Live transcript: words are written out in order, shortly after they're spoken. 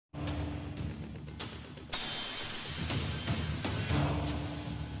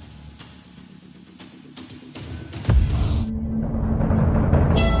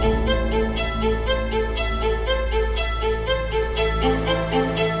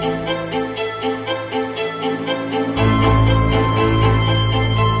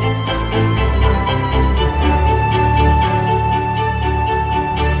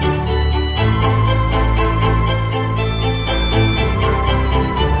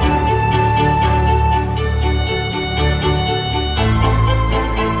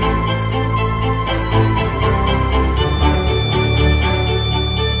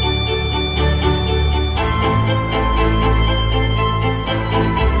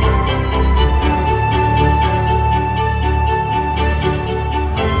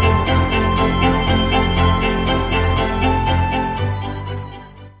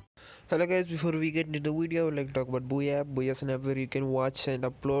Before we get into the video, I would like to talk about Booyah. Booyah is an app where you can watch and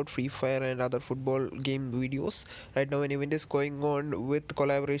upload Free Fire and other football game videos. Right now an event is going on with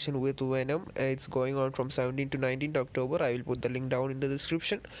collaboration with Venom. It's going on from 17th to 19th October. I will put the link down in the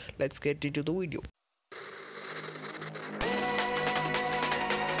description. Let's get into the video.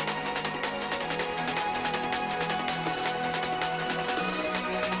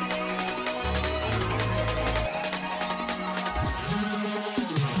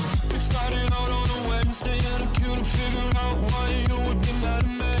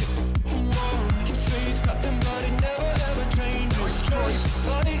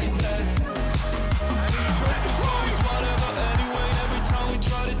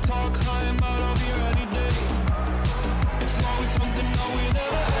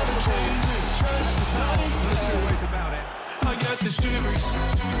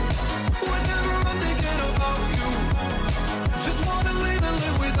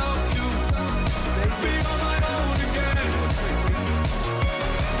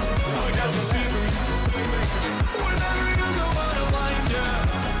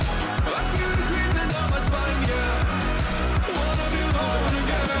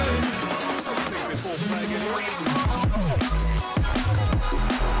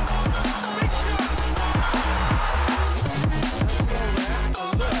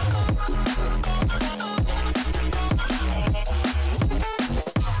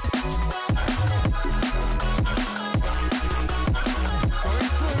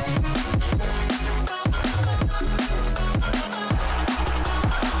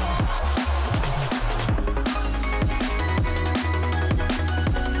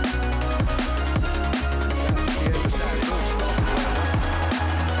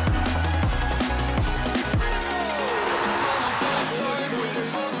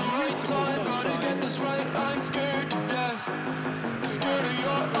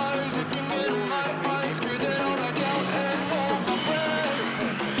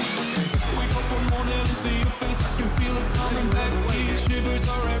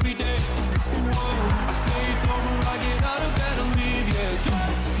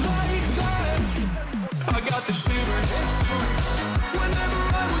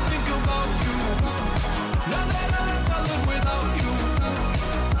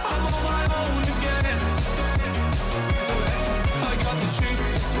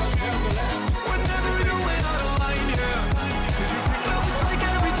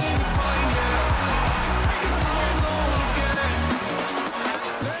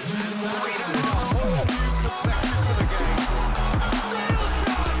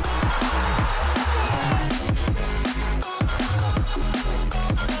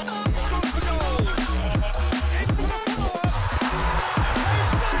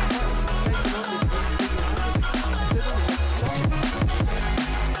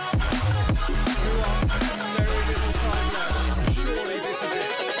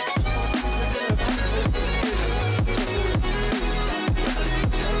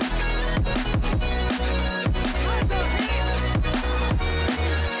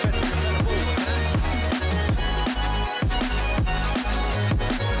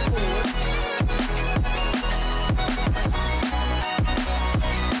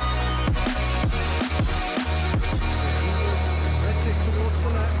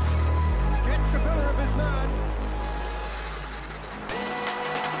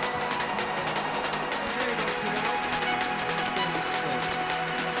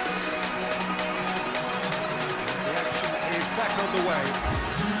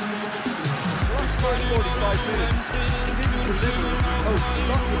 First 45 minutes, he didn't deliver as we hoped.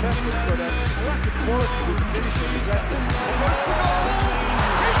 Lots of effort, but a lack of quality with the finishing has left us.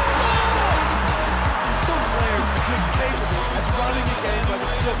 Some players are just capable of running a game by the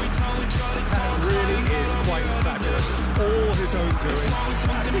scrum. That really is quite fabulous. All his own doing.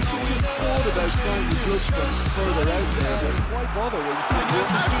 I think he just thought about trying his hook from further out there, but why bother when you can get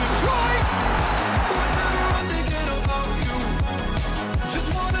the